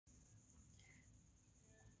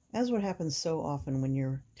As what happens so often when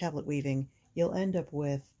you're tablet weaving, you'll end up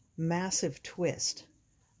with massive twist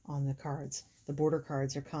on the cards. The border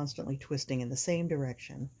cards are constantly twisting in the same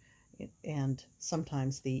direction, and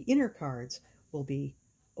sometimes the inner cards will be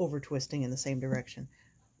over twisting in the same direction.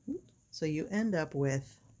 So you end up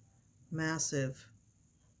with massive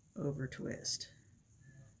over twist.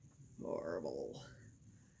 Horrible.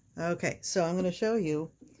 Okay, so I'm going to show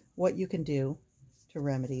you what you can do to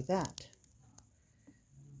remedy that.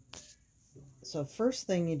 So first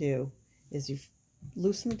thing you do is you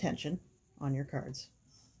loosen the tension on your cards.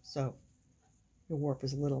 So your warp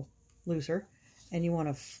is a little looser, and you want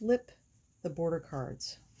to flip the border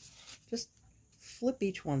cards. Just flip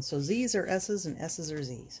each one. So Z's are S's and S's are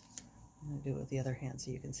Z's. I'm going to do it with the other hand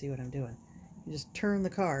so you can see what I'm doing. You just turn the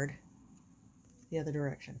card the other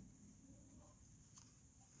direction.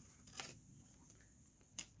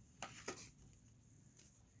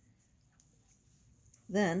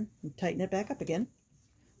 Then you tighten it back up again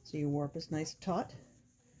so your warp is nice and taut.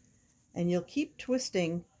 And you'll keep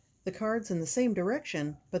twisting the cards in the same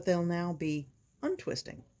direction, but they'll now be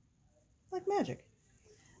untwisting, like magic.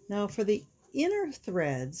 Now for the inner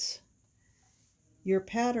threads, your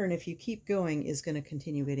pattern, if you keep going, is going to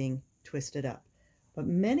continue getting twisted up. But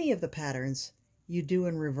many of the patterns you do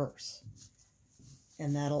in reverse,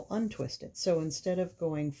 and that'll untwist it. So instead of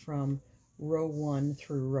going from row 1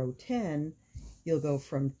 through row 10, you'll go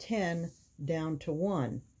from 10 down to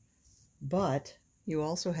 1. But you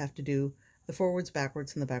also have to do the forwards,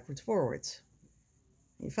 backwards, and the backwards, forwards.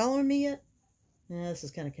 Are you following me yet? This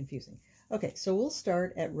is kind of confusing. Okay, so we'll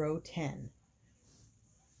start at row 10.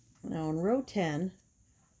 Now in row 10,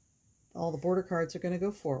 all the border cards are going to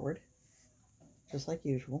go forward, just like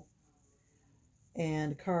usual.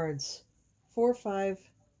 And cards 4, 5,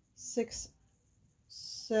 6,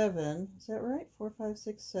 7, is that right? 4, 5,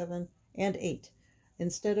 6, 7, and 8.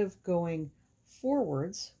 Instead of going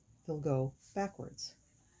forwards, they'll go backwards.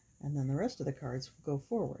 And then the rest of the cards will go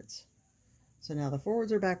forwards. So now the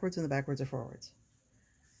forwards are backwards and the backwards are forwards.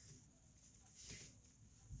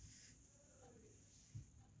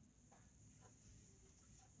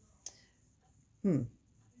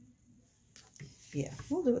 Yeah,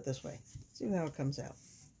 we'll do it this way. See how it comes out.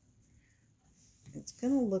 It's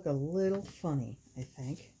going to look a little funny, I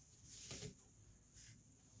think.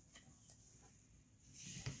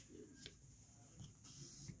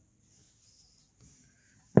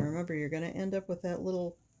 And remember, you're going to end up with that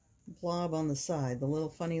little blob on the side, the little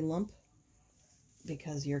funny lump,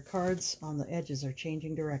 because your cards on the edges are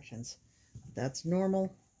changing directions. That's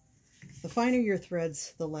normal. The finer your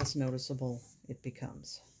threads, the less noticeable it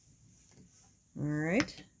becomes. All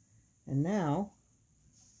right, and now,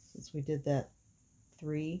 since we did that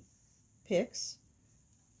 3 picks,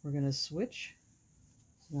 we're going to switch.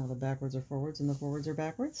 So now the backwards are forwards and the forwards are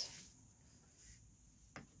backwards.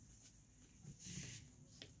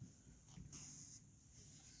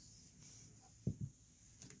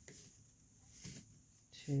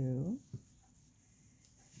 Two.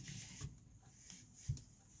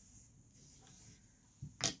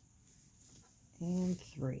 And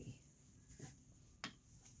 3.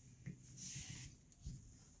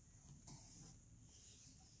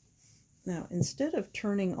 Now, instead of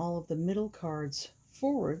turning all of the middle cards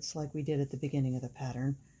forwards like we did at the beginning of the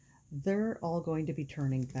pattern, they're all going to be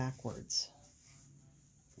turning backwards.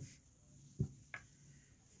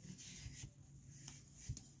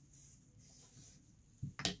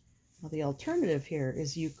 Now, the alternative here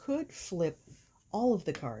is you could flip all of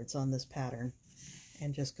the cards on this pattern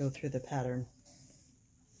and just go through the pattern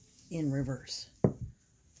in reverse.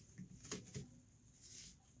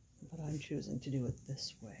 But I'm choosing to do it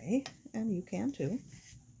this way, and you can too.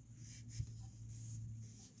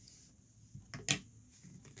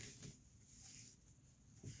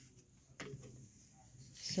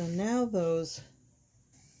 So now those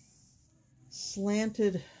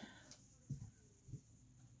slanted,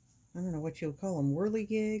 I don't know what you would call them,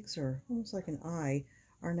 whirligigs, or almost like an eye,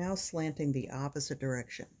 are now slanting the opposite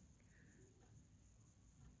direction.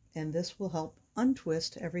 And this will help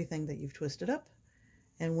untwist everything that you've twisted up.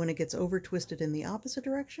 And when it gets over twisted in the opposite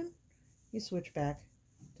direction, you switch back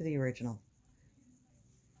to the original.